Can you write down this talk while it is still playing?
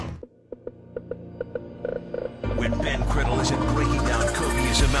Ben Criddle isn't breaking down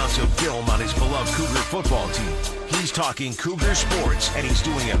copious amounts of film on his beloved Cougar football team. He's talking Cougar Sports, and he's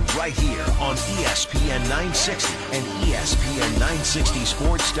doing it right here on ESPN 960 and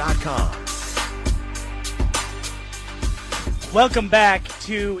ESPN960sports.com. Welcome back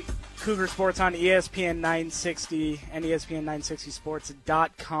to Cougar Sports on ESPN 960 and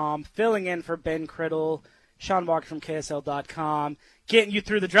ESPN960sports.com. Filling in for Ben Criddle, Sean Walker from KSL.com, getting you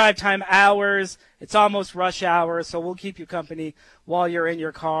through the drive time hours. It's almost rush hour, so we'll keep you company while you're in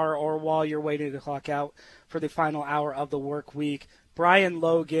your car or while you're waiting to clock out for the final hour of the work week. Brian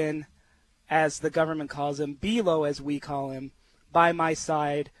Logan, as the government calls him, B-Lo as we call him, by my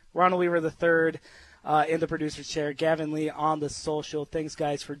side. Ronald Weaver III in the producer's chair. Gavin Lee on the social. Thanks,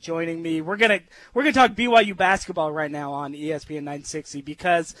 guys, for joining me. We're gonna talk BYU basketball right now on ESPN 960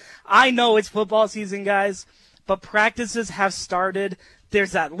 because I know it's football season, guys, but practices have started.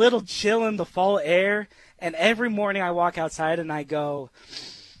 There's that little chill in the fall air, and every morning I walk outside and I go,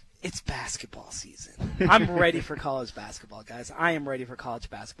 it's basketball season. I'm ready for college basketball, guys. I am ready for college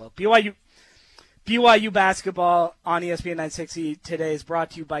basketball. BYU basketball on ESPN 960 today is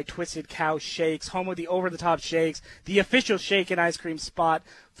brought to you by Twisted Cow Shakes, home of the over-the-top shakes, the official shake and ice cream spot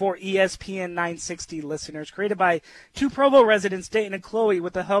for ESPN 960 listeners. Created by two Provo residents, Dayton and Chloe,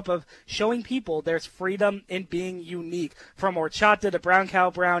 with the help of showing people there's freedom in being unique. From horchata to brown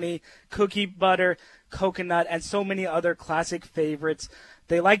cow brownie, cookie butter, coconut, and so many other classic favorites.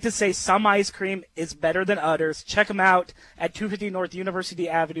 They like to say some ice cream is better than others. Check them out at 250 North University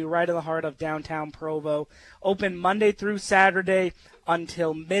Avenue, right in the heart of downtown Provo. Open Monday through Saturday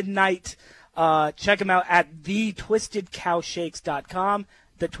until midnight. Check them out at thetwistedcowshakes.com,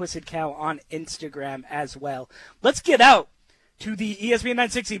 The Twisted Cow on Instagram as well. Let's get out to the ESPN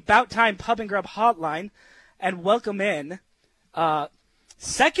 960 Bout Time Pub and Grub hotline and welcome in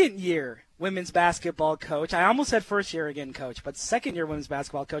second-year women's basketball coach. I almost said first year again coach, but second-year women's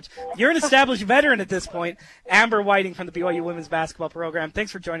basketball coach. You're an established veteran at this point. Amber Whiting from the BYU women's basketball program.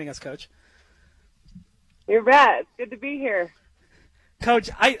 Thanks for joining us, Coach. You're right. It's good to be here.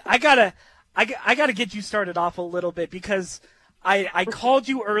 Coach, I gotta get you started off a little bit because I called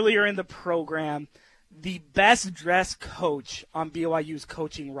you earlier in the program the best dressed coach on BYU's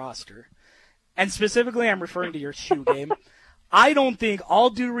coaching roster. And specifically I'm referring to your shoe game. I don't think, all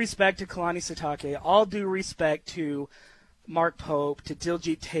due respect to Kalani Sitake, all due respect to Mark Pope, to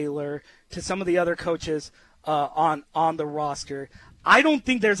Diljit Taylor, to some of the other coaches on the roster, I don't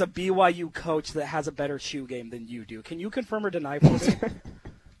think there's a BYU coach that has a better shoe game than you do. Can you confirm or deny for us?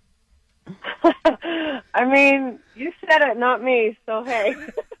 I mean, you said it, not me, so hey.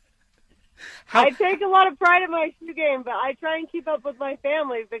 I take a lot of pride in my shoe game, but I try and keep up with my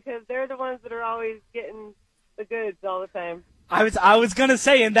family because they're the ones that are always getting the goods all the time. I was gonna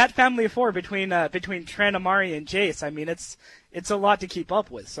say, in that family of four between Trent, Amari, and Jace, I mean it's a lot to keep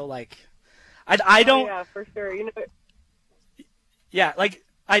up with. So like, I don't. Yeah, for sure. You know. Yeah, like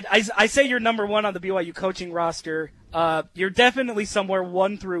I say you're number one on the BYU coaching roster. You're definitely somewhere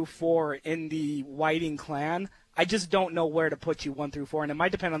 1 through 4 in the Whiting clan. I just don't know where to put you 1 through 4, and it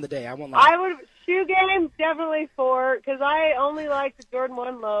might depend on the day. I won't lie. I would shoe game definitely 4 because I only like the Jordan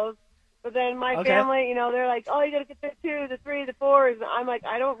 1 lows. But then my family, you know, they're like, oh, you got to get the 2, the 3, the 4s. And I'm like,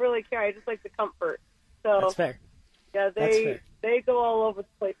 I don't really care. I just like the comfort. So that's fair. Yeah, they go all over the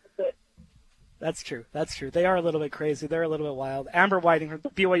place with it. That's true. That's true. They are a little bit crazy. They're a little bit wild. Amber Whiting from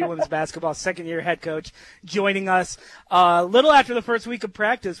BYU women's basketball, second-year head coach, joining us a little after the first week of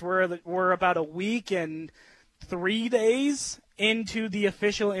practice. We're about a week and 3 days into the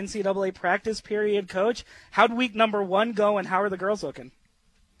official NCAA practice period, Coach. How'd week number 1 go, and how are the girls looking?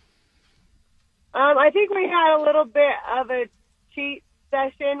 I think we had a little bit of a cheat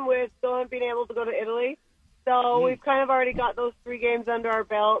session with being able to go to Italy. So we've kind of already got those 3 games under our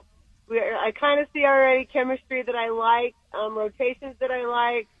belt. I kind of see already chemistry that I like, rotations that I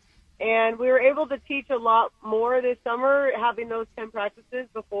like, and we were able to teach a lot more this summer, having those 10 practices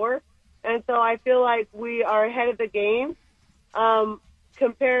before. And so I feel like we are ahead of the game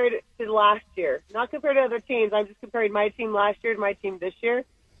compared to last year. Not compared to other teams. I'm just comparing my team last year to my team this year.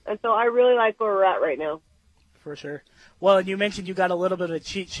 And so I really like where we're at right now. For sure. Well, and you mentioned you got a little bit of a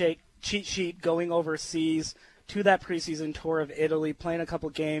cheat sheet going overseas to that preseason tour of Italy, playing a couple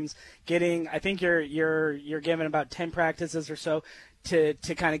games, getting, I think you're given about 10 practices or so to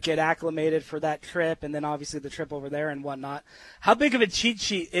kind of get acclimated for that trip, and then obviously the trip over there and whatnot. How big of a cheat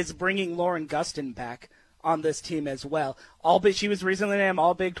sheet is bringing Lauren Gustin back on this team as well? She was recently named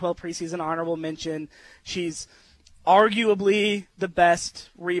All Big 12 preseason honorable mention. She's arguably the best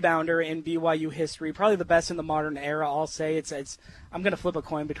rebounder in BYU history, probably the best in the modern era. I'll say it's. I'm going to flip a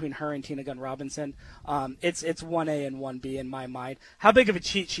coin between her and Tina Gunn Robinson. It's 1A and 1B in my mind. How big of a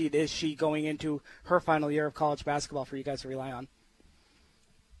cheat sheet is she going into her final year of college basketball for you guys to rely on?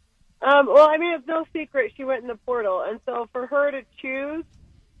 Well, I mean, it's no secret she went in the portal, and so for her to choose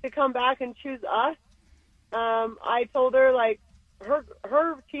to come back and choose us, I told her, like,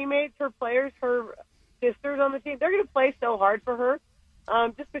 her teammates, her players, her sisters on the team, they're going to play so hard for her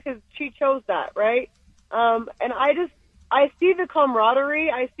just because she chose that, right? And I see the camaraderie.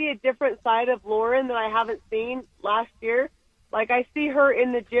 I see a different side of Lauren that I haven't seen last year. Like, I see her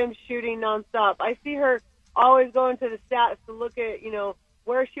in the gym shooting nonstop. I see her always going to the stats to look at,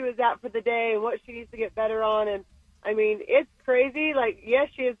 where she was at for the day and what she needs to get better on. And, I mean, it's crazy. Like, yes,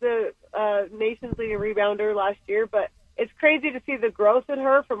 she is the nation's leading rebounder last year, but it's crazy to see the growth in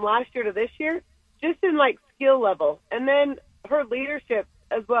her from last year to this year, just in, like, skill level. And then her leadership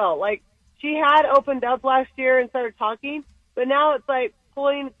as well. Like, she had opened up last year and started talking, but now it's like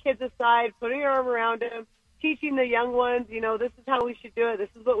pulling kids aside, putting her arm around them, teaching the young ones, this is how we should do it. This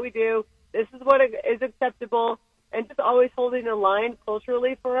is what we do. This is what is acceptable. And just always holding a line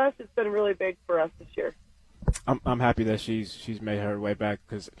culturally for us, it's been really big for us this year. I'm happy that she's made her way back,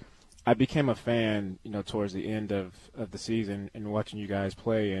 because I became a fan, towards the end of the season and watching you guys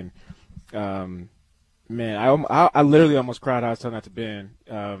play. And, man, I literally almost cried. I was telling that to Ben,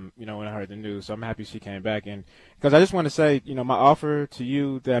 when I heard the news. So I'm happy she came back. And because I just want to say, my offer to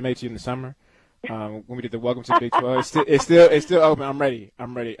you that I made to you in the summer, when we did the Welcome to Big 12, it's still open. I'm ready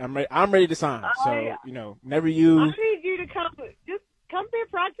to sign. So, whenever you. I need you to come be a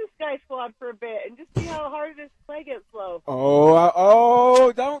practice guy squad for a bit and just see how hard it is to play against Flo.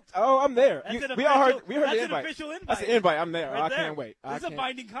 I'm there. We heard the invite. An official invite. That's an invite. I'm there. Right I there. can't wait. This is a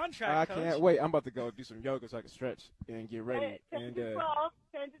binding contract, I Coach. can't wait. I'm about to go do some yoga so I can stretch and get ready. 10 to 12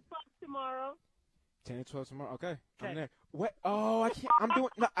 tomorrow. 10 to 12 tomorrow. Okay. I'm there. What? Oh, I can't. I'm doing.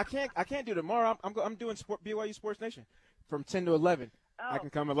 No, I can't do tomorrow. I'm doing BYU Sports Nation from 10 to 11. Oh. I can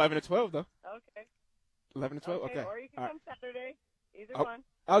come 11 to 12 though. Okay. 11 to 12. Okay. Or you can come Saturday. Either one.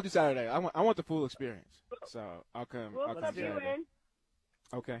 I'll do Saturday. I want the full experience. So I'll come. We'll I'll come sub you Saturday. in.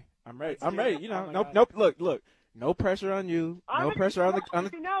 Okay. I'm ready. I'm ready. Nope. Look. No pressure on you. No pressure on the.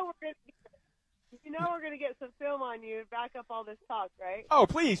 We're gonna get some film on you and back up all this talk, right? Oh,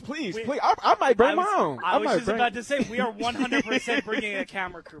 please. I might bring my own. I was just about to say, we are 100% bringing a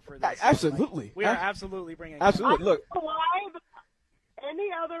camera crew for this. Absolutely. We are absolutely bringing. Absolutely. Look. I don't know why, but any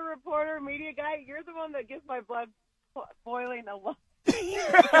other reporter, media guy, you're the one that gets my blood boiling a lot.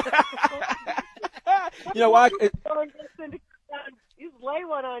 You know why? Just lay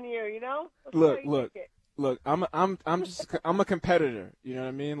one on you, Look. I'm a competitor. You know what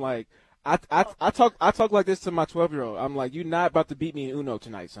I mean? Like, I talk like this to my 12-year-old. I'm like, you're not about to beat me in Uno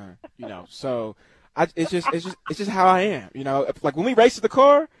tonight, son. So it's just how I am. Like when we race to the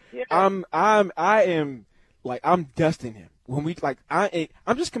car, yeah. I am like, I'm dusting him. When we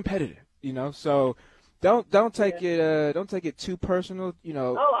I'm just competitive. So. Don't take it too personal, I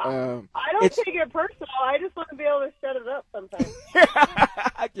don't take it personal. I just want to be able to shut it up sometimes.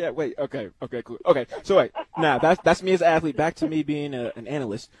 I can't wait. Okay, cool. Okay, so wait. Now that's me as an athlete. Back to me being an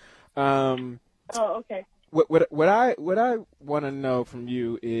analyst. Okay. What I want to know from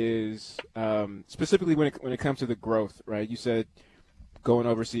you is specifically when it comes to the growth, right? You said going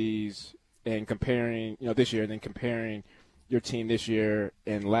overseas and comparing, this year, and then comparing your team this year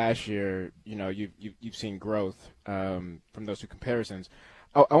and last year, you've seen growth from those two comparisons.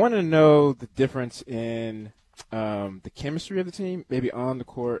 I want to know the difference in the chemistry of the team, maybe on the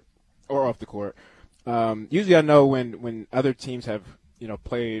court or off the court. Usually I know when other teams have,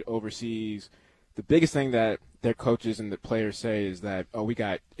 played overseas, the biggest thing that their coaches and the players say is that, we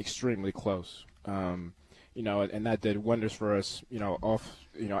got extremely close. And that did wonders for us,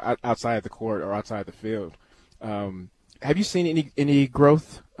 outside of the court or outside the field. Have you seen any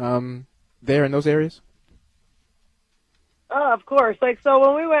growth there in those areas? Oh, of course. So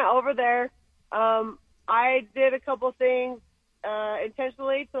when we went over there, I did a couple things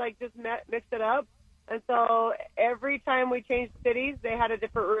intentionally to just mix it up. And so every time we changed cities, they had a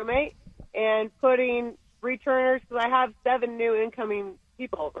different roommate, and putting returners, because I have 7 new incoming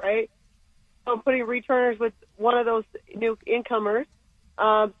people, right? So I'm putting returners with one of those new incomers.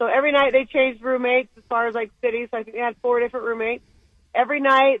 So every night they changed roommates as far as cities. So I think they had 4 different roommates. Every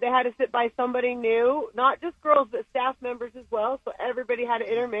night they had to sit by somebody new, not just girls, but staff members as well. So everybody had to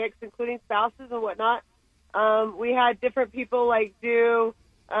intermix, including spouses and whatnot. We had different people do,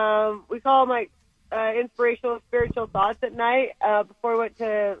 we call them inspirational, spiritual thoughts at night before we went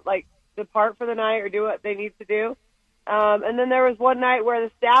to depart for the night or do what they need to do. And then there was one night where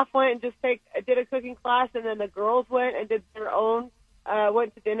the staff went and just did a cooking class, and then the girls went and did their own,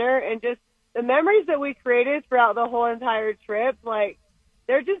 went to dinner, and just the memories that we created throughout the whole entire trip, like,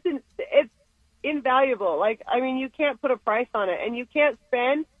 they're just, it's invaluable. Like, I mean, you can't put a price on it, and you can't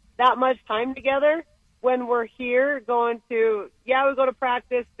spend that much time together when we're here going to, we go to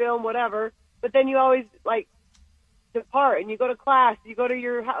practice, film, whatever, but then you always, like, depart, and you go to class, you go to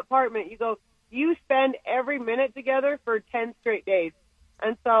your apartment, you spend every minute together for 10 straight days.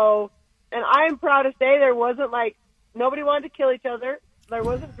 And so, and I am proud to say there wasn't, like, nobody wanted to kill each other. There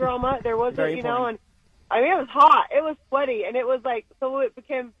wasn't drama. There wasn't, you know, and I mean, it was hot. It was sweaty. And it was like, so it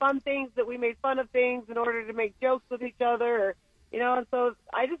became fun things that we made fun of things in order to make jokes with each other, or, you know, and so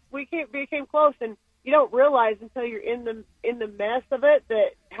we became close. And you don't realize until you're in the mess of it that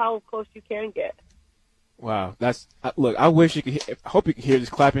how close you can get. Wow, look. I wish you could. I hope you can hear this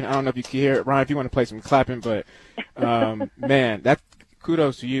clapping. I don't know if you can hear it, Ryan. If you want to play some clapping, but man, that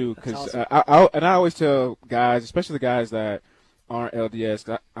kudos to you, because awesome. I always tell guys, especially the guys that aren't LDS.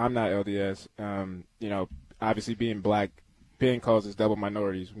 'Cause I'm not LDS. You know, obviously being black, being causes double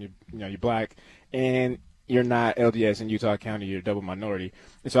minorities. When you're black and you're not LDS in Utah County, you're a double minority.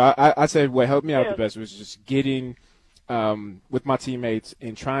 And so I said, what helped me out the best was just getting with my teammates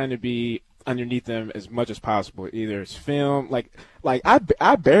and trying to be underneath them as much as possible. Either it's film, like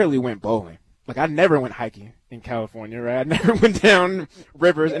I barely went bowling. Like, I never went hiking in California, right? I never went down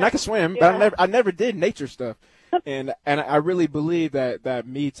rivers, and I could swim, but I never did nature stuff. And I really believe that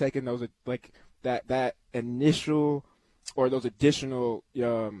me taking those, like, that initial or those additional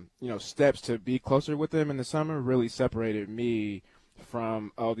steps to be closer with them in the summer really separated me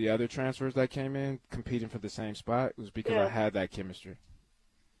from all the other transfers that came in competing for the same spot. It was because I had that chemistry.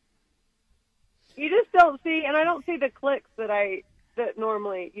 You just don't see, and I don't see the clicks that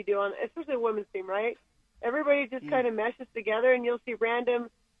normally you do on, especially a women's team, right? Everybody just kind of meshes together, and you'll see random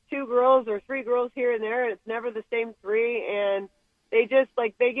 2 girls or 3 girls here and there, and it's never the same 3, and they just,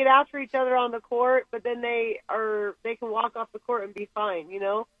 like, they get after each other on the court, but then they can walk off the court and be fine, you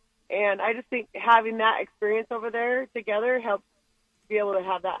know? And I just think having that experience over there together helps be able to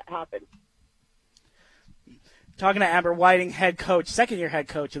have that happen. Talking to Amber Whiting, second-year head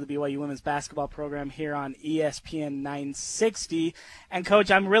coach of the BYU women's basketball program here on ESPN 960. And,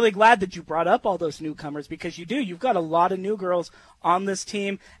 Coach, I'm really glad that you brought up all those newcomers, because you've got a lot of new girls on this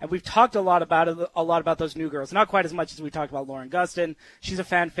team, and we've talked a lot about those new girls. Not quite as much as we talked about Lauren Gustin. She's a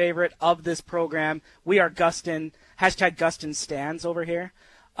fan favorite of this program. We are Gustin, #Gustin stands over here.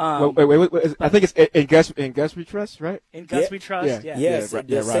 Wait. I think it's in Gus We Trust, right? In Gus We Trust, yeah. Yes,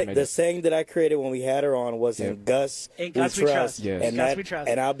 the saying that I created when we had her on was in Gus We Trust. Yes. And Gus We Trust.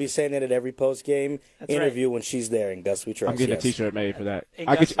 And I'll be saying it at every post-game interview when she's there in Gus We Trust. I'm getting a T-shirt made for that.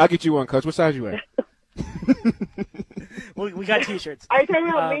 I'll get you one, Coach. What size you wear? we got T-shirts. Are you talking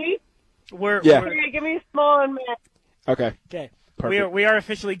about me? Give me a small and medium. Okay. Perfect. We are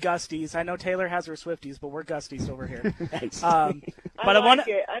officially Gusties. I know Taylor has her Swifties, but we're Gusties over here. But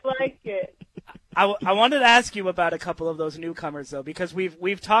I like it. I wanted to ask you about a couple of those newcomers, though, because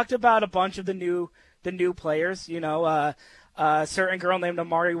we've talked about a bunch of the new players. You know, a certain girl named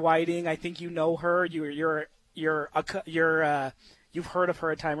Amari Whiting. I think you know her. You've heard of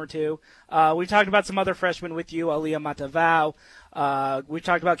her a time or two. We've talked about some other freshmen with you, Aaliyah Matavao. We've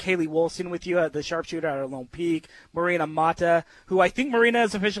talked about Kaylee Wolson with you, the sharpshooter out of Lone Peak. Marina Mata, who I think Marina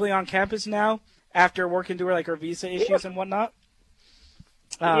is officially on campus now after working through her visa issues and whatnot.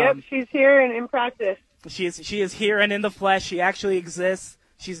 Yep, she's here and in practice. She is here and in the flesh. She actually exists.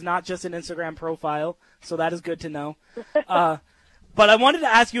 She's not just an Instagram profile, so that is good to know. But I wanted to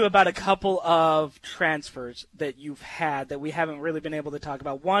ask you about a couple of transfers that you've had that we haven't really been able to talk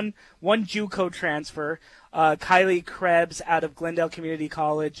about. One JUCO transfer, Kylie Krebs out of Glendale Community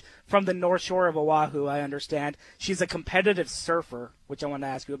College from the North Shore of Oahu, I understand. She's a competitive surfer, which I want to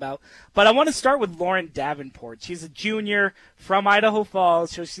ask you about. But I want to start with Lauren Davenport. She's a junior from Idaho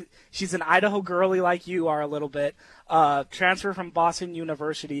Falls. So she's an Idaho girly like you are a little bit. Transfer from Boston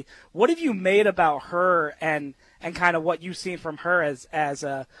University. What have you made about her and kind of what you've seen from her as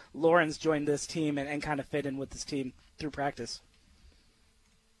Lauren's joined this team and kind of fit in with this team through practice?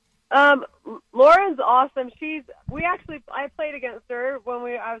 Lauren's awesome. I played against her when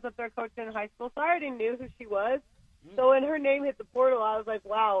I was up there coaching in high school, so I already knew who she was. So when her name hit the portal, I was like,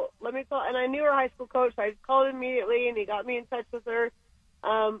 wow, let me call. And I knew her high school coach, so I just called immediately, and he got me in touch with her.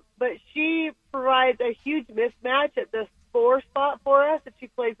 But she provides a huge mismatch at the 4 spot for us if she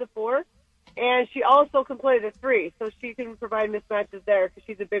plays the 4. And she also can play the 3, so she can provide mismatches there because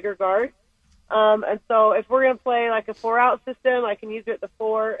she's a bigger guard. And so if we're going to play like a 4-out system, I can use her at the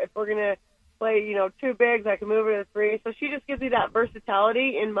 4. If we're going to play, 2 bigs. I can move her to 3. So she just gives me that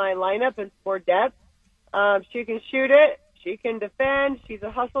versatility in my lineup and score depth. She can shoot it. She can defend. She's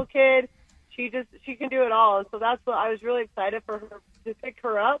a hustle kid. She can do it all. And so that's what I was really excited for her to pick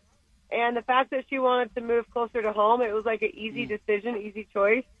her up. And the fact that she wanted to move closer to home, it was like an easy decision, easy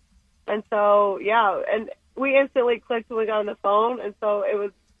choice. And so, yeah, and we instantly clicked when we got on the phone. And so it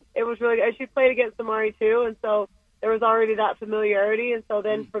was really good. She played against Amari too. And so there was already that familiarity. And so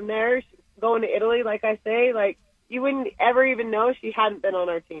then from there, going to Italy, like I say, like you wouldn't ever even know she hadn't been on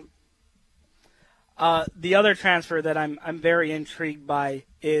our team. The other transfer that I'm very intrigued by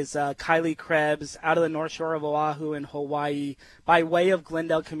is Kylie Krebs out of the North Shore of Oahu in Hawaii by way of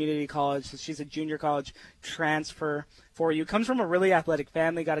Glendale Community College. So she's a junior college transfer for you. Comes from a really athletic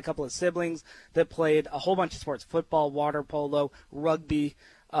family, got a couple of siblings that played a whole bunch of sports, football, water polo, rugby,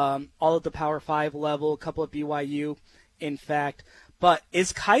 all at the Power 5 level, a couple at BYU, in fact. But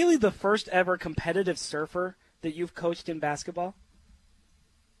is Kylie the first ever competitive surfer that you've coached in basketball?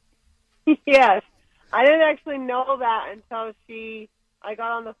 Yes. I didn't actually know that until I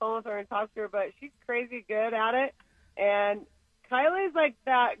got on the phone with her and talked to her, but she's crazy good at it. And Kylie's like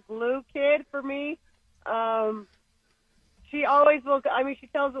that glue kid for me. She always she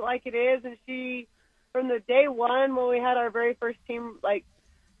tells it like it is. And from the day one when we had our very first team, like,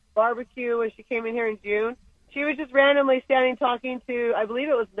 barbecue when she came in here in June, she was just randomly standing talking to, I believe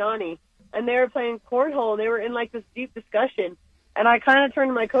it was Nani, and they were playing cornhole, and they were in, like, this deep discussion. And I kind of turned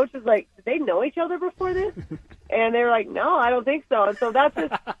to my coaches like, did they know each other before this? And they were like, no, I don't think so. And so that's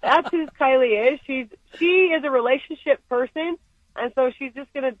who Kylie is. She is a relationship person, and so she's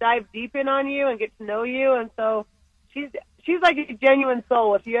just going to dive deep in on you and get to know you. And so she's like a genuine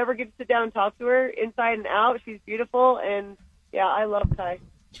soul. If you ever get to sit down and talk to her inside and out, she's beautiful. And, yeah, I love Kai.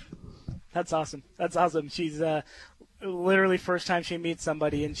 That's awesome. She's literally first time she meets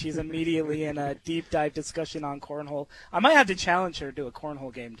somebody, and she's immediately in a deep dive discussion on cornhole. I might have to challenge her to a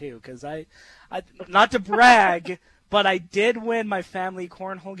cornhole game too, because I not to brag, but I did win my family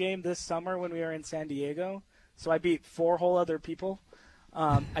cornhole game this summer when we were in San Diego. So I beat 4 whole other people.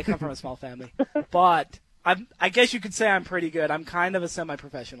 I come from a small family, but I guess you could say I'm pretty good. I'm kind of a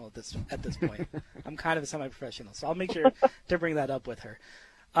semi-professional at this point. I'm kind of a semi-professional, so I'll make sure to bring that up with her.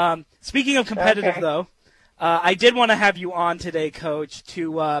 Speaking of competitive, though, I did want to have you on today, Coach,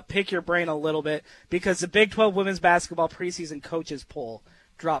 to pick your brain a little bit, because the Big 12 women's basketball preseason coaches poll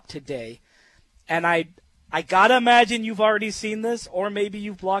dropped today. And I got to imagine you've already seen this, or maybe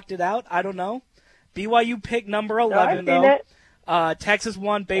you've blocked it out. I don't know. BYU picked number 11, though. Texas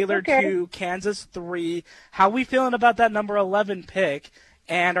 1, Baylor 2, Kansas 3. How are we feeling about that number 11 pick?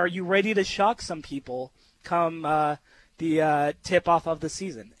 And are you ready to shock some people come the tip-off of the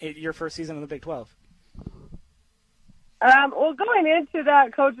season, your first season in the Big 12? Well, going into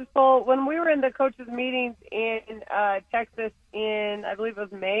that coaches poll, when we were in the coaches meetings in Texas in, I believe it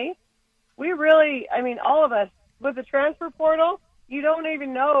was May, we really, all of us, with the transfer portal, you don't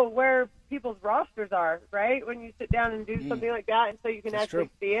even know where people's rosters are, right, when you sit down and do something like that, and so you can actually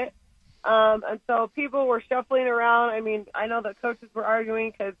see it. And so people were shuffling around. I know that coaches were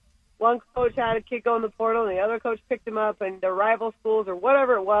arguing because one coach had a kid go in the portal and the other coach picked him up, and the rival schools or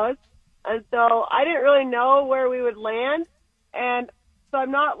whatever it was. And so I didn't really know where we would land. And so I'm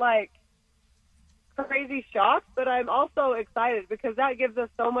not, like, crazy shocked, but I'm also excited because that gives us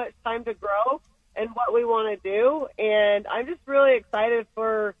so much time to grow and what we want to do. And I'm just really excited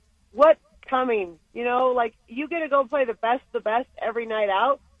for what's coming. Like, you get to go play the best every night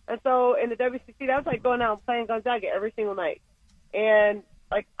out. And so in the WCC, that's like going out and playing Gonzaga every single night. And,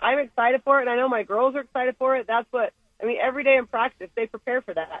 like, I'm excited for it, and I know my girls are excited for it. That's what every day in practice, they prepare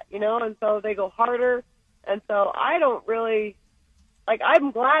for that, and so they go harder. And so I don't really,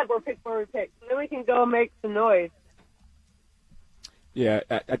 I'm glad we're picked where we picked, so then we can go make some noise. Yeah,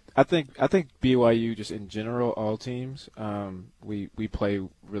 I think BYU, just in general, all teams, we play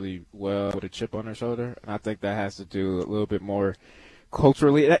really well with a chip on our shoulder, and I think that has to do a little bit more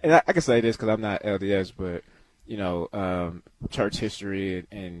culturally. And I can say this because I'm not LDS, but, church history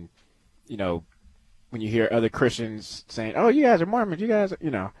and when you hear other Christians saying, "Oh, you guys are Mormons," you guys,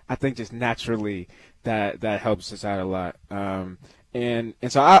 I think just naturally that helps us out a lot. And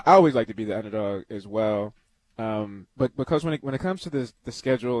so I always like to be the underdog as well. But because when it comes to the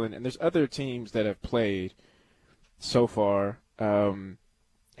schedule and there's other teams that have played so far,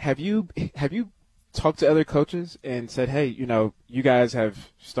 have you talked to other coaches and said, "Hey, you guys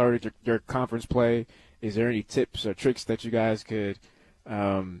have started your conference play. Is there any tips or tricks that you guys could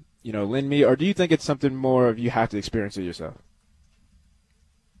lend me?" Or do you think it's something more of you have to experience it yourself?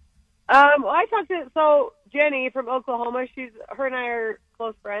 I talked to Jenny from Oklahoma. Her and I are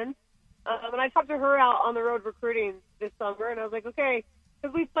close friends, And I talked to her out on the road recruiting this summer, and I was like, okay,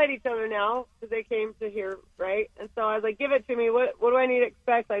 because we've played each other now because they came to here, right? And so I was like, give it to me. What do I need to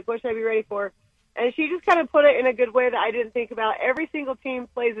expect? Like, what should I be ready for? And she just kind of put it in a good way that I didn't think about. Every single team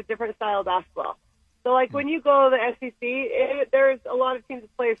plays a different style of basketball. So, like, when you go to the SEC, there's a lot of teams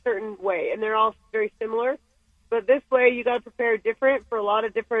that play a certain way, and they're all very similar. But this way, you got to prepare different for a lot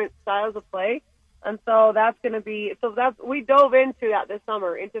of different styles of play. And so that's going to be – we dove into that this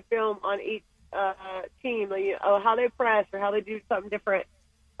summer, into film on each team, like, how they press or how they do something different.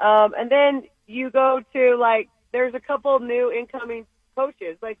 And then you go to, like, there's a couple new incoming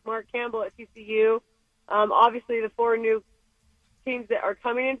coaches, like Mark Campbell at TCU. Obviously, the 4 new teams that are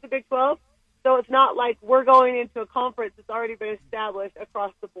coming into Big 12. So it's not like we're going into a conference that's already been established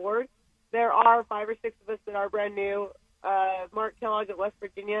across the board. There are 5 or 6 of us that are brand new. Mark Kellogg at West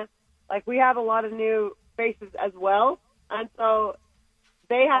Virginia. Like, we have a lot of new faces as well. And so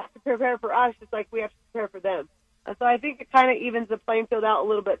they have to prepare for us just like we have to prepare for them. And so I think it kind of evens the playing field out a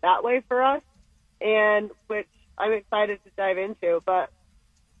little bit that way for us, and which I'm excited to dive into. But,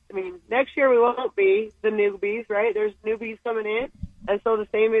 I mean, next year we won't be the newbies, right? There's newbies coming in. And so the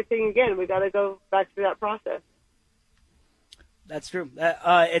same thing again. We got to go back through that process. That's true.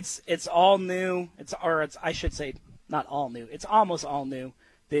 It's all new. I should say not all new. It's almost all new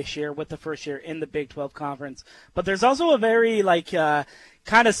this year with the first year in the Big 12 Conference. But there's also a very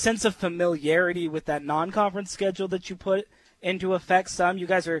kind of sense of familiarity with that non-conference schedule that you put into effect. You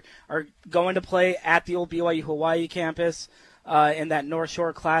guys are going to play at the old BYU Hawaii campus in that North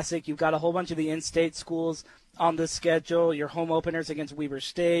Shore Classic. You've got a whole bunch of the in-state schools on the schedule. Your home openers against Weber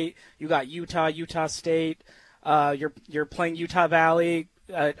State. You got Utah State. You're playing Utah Valley,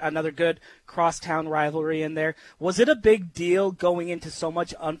 another good crosstown rivalry in there. Was it a big deal going into so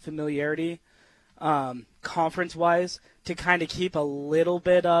much unfamiliarity, conference-wise, to kind of keep a little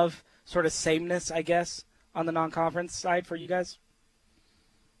bit of sort of sameness, I guess, on the non-conference side for you guys?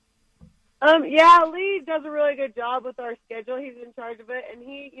 Yeah, Lee does a really good job with our schedule. He's in charge of it, and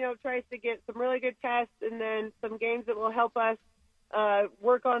he, tries to get some really good tests and then some games that will help us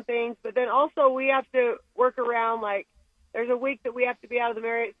work on things. But then also we have to work around, like, there's a week that we have to be out of the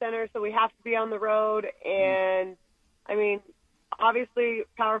Marriott Center, so we have to be on the road. And, I mean, obviously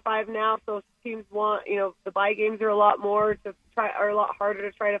Power 5 now, so teams want, the bye games are a lot harder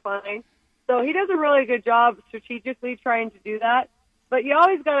to try to find. So he does a really good job strategically trying to do that. But you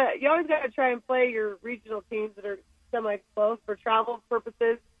always gotta try and play your regional teams that are semi-close for travel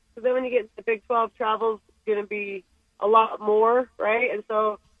purposes. Because then when you get into the Big 12, travel's going to be a lot more, right? And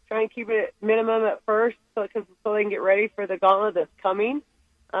so try and keep it minimum at first so they can get ready for the gauntlet that's coming.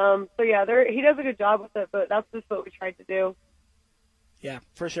 He does a good job with it, but that's just what we tried to do. Yeah,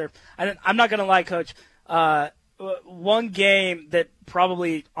 for sure. I'm not going to lie, Coach. One game that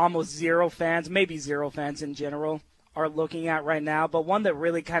probably almost zero fans, maybe zero fans in general, are looking at right now, but one that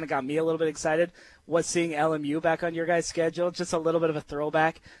really kind of got me a little bit excited was seeing LMU back on your guys' schedule. Just a little bit of a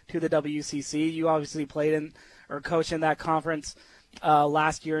throwback to the WCC. You obviously played in or coached in that conference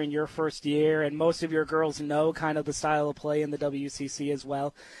last year in your first year, and most of your girls know kind of the style of play in the WCC as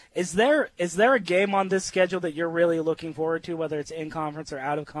well. Is there a game on this schedule that you're really looking forward to, whether it's in conference or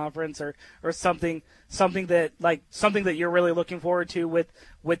out of conference, or something that you're really looking forward to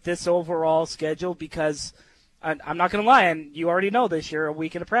with this overall schedule? Because I'm not going to lie, and you already know this year, a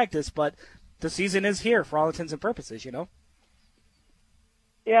week into practice, but the season is here for all intents and purposes,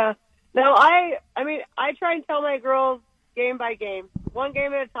 Yeah. No, I try and tell my girls game by game, one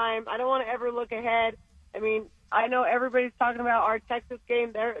game at a time. I don't want to ever look ahead. I mean, I know everybody's talking about our Texas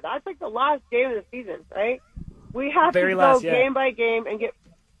game there. That's like the last game of the season, right? We have to go game by game and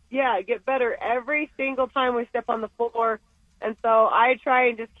get better every single time we step on the floor. And so I try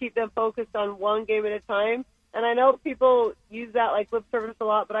and just keep them focused on one game at a time. And I know people use that like lip service a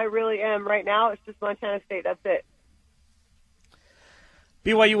lot, but I really am. Right now, it's just Montana State. That's it.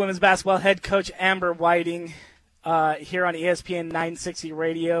 BYU women's basketball head coach Amber Whiting here on ESPN 960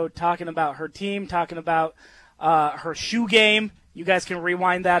 Radio, talking about her team, talking about her shoe game. You guys can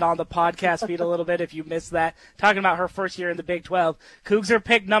rewind that on the podcast feed a little bit if you missed that. Talking about her first year in the Big 12. Cougs are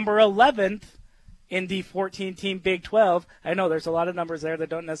picked number 11th in the 14-team Big 12. I know there's a lot of numbers there that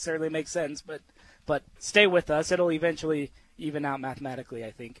don't necessarily make sense, but stay with us. It'll eventually even out mathematically,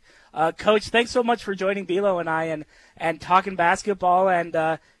 I think. Coach, thanks so much for joining Bilo and I and talking basketball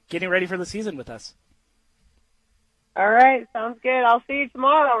and getting ready for the season with us. All right, sounds good. I'll see you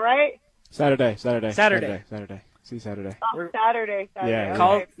tomorrow, right? Saturday. See you Saturday. Oh, Saturday. Yeah.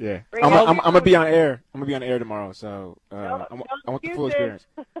 Okay. Yeah. I'm gonna be on air. I'm gonna be on air tomorrow, so I want the full experience.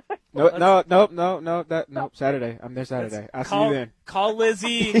 No. Saturday. I'm there Saturday. I'll see you then. Call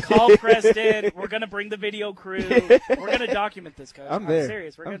Lizzie. Call Preston. We're gonna bring the video crew. We're gonna document this, Coach. I'm there.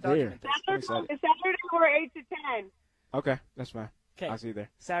 Serious. We're gonna document this. Saturday we're 8 to 10. Okay, that's fine. Okay. I'll see you there.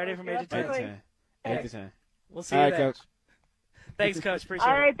 Saturday from 8 to 10. 8 to 10. 8 to 10. We'll see you there. there. All right, Coach. Thanks, Coach. Appreciate it.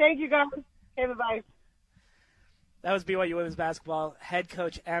 All right, thank you, guys. Okay, bye-bye. That was BYU women's basketball head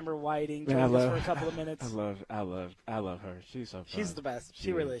coach Amber Whiting joining us for a couple of minutes. I love her. She's so fun. She's the best.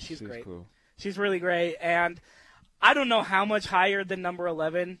 She really is. She's great. Cool. She's really great, and I don't know how much higher than number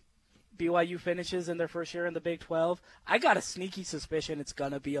 11 BYU finishes in their first year in the Big 12. I got a sneaky suspicion it's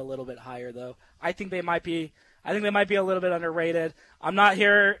gonna be a little bit higher, though. I think they might be a little bit underrated. I'm not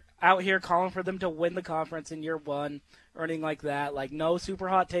out here calling for them to win the conference in year one or anything like that. Like, no super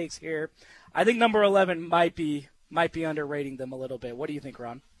hot takes here. I think number 11 might be underrating them a little bit. What do you think,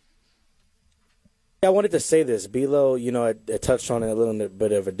 Ron? I wanted to say this. Bilo, I touched on it a little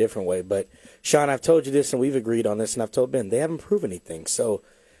bit of a different way. But, Sean, I've told you this, and we've agreed on this, and I've told Ben, they haven't proven anything. So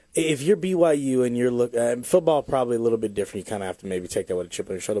if you're BYU and you're football probably a little bit different. You kind of have to maybe take that with a chip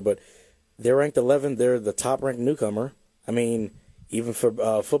on your shoulder. But they're ranked 11th. They're the top-ranked newcomer. I mean, even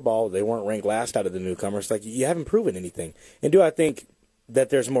for football, they weren't ranked last out of the newcomers. Like, you haven't proven anything. And do I think that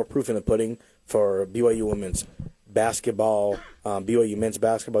there's more proof in the pudding for BYU women's basketball, BYU men's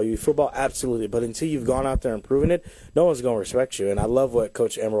basketball, BYU football? Absolutely. But until you've gone out there and proven it, no one's going to respect you. And I love what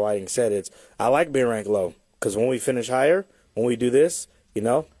Coach Amber Whiting said. I like being ranked low because when we finish higher, when we do this,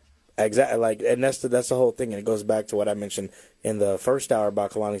 exactly. Like, and that's the whole thing. And it goes back to what I mentioned in the first hour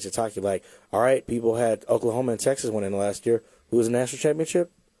about Kalani Sitake. Like, all right, people had Oklahoma and Texas winning last year. Who was the national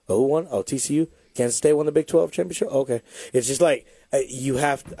championship? Who won? Oh, TCU. Kansas State won the Big 12 championship? Okay. It's just like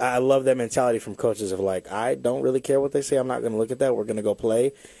I love that mentality from coaches of like, I don't really care what they say. I'm not going to look at that. We're going to go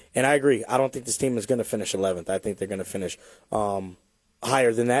play. And I agree. I don't think this team is going to finish 11th. I think they're going to finish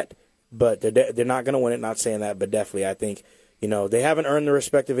higher than that. But they're not going to win it. Not saying that, but definitely I think, they haven't earned the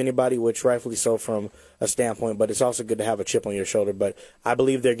respect of anybody, which rightfully so from a standpoint, but it's also good to have a chip on your shoulder. But I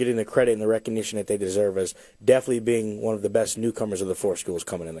believe they're getting the credit and the recognition that they deserve as definitely being one of the best newcomers of the four schools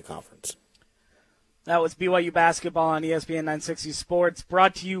coming in the conference. That was BYU basketball on ESPN 960 Sports,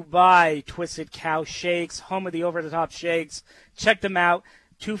 brought to you by Twisted Cow Shakes, home of the over-the-top shakes. Check them out,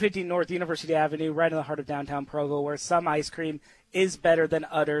 250 North University Avenue, right in the heart of downtown Provo, where some ice cream is better than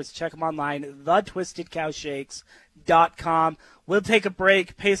others. Check them online, thetwistedcowshakes.com. We'll take a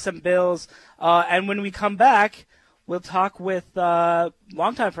break, pay some bills, and when we come back, we'll talk with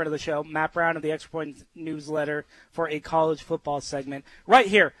longtime friend of the show, Matt Brown of the Extra Point newsletter for a college football segment right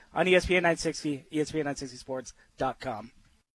here on ESPN 960, ESPN960sports.com.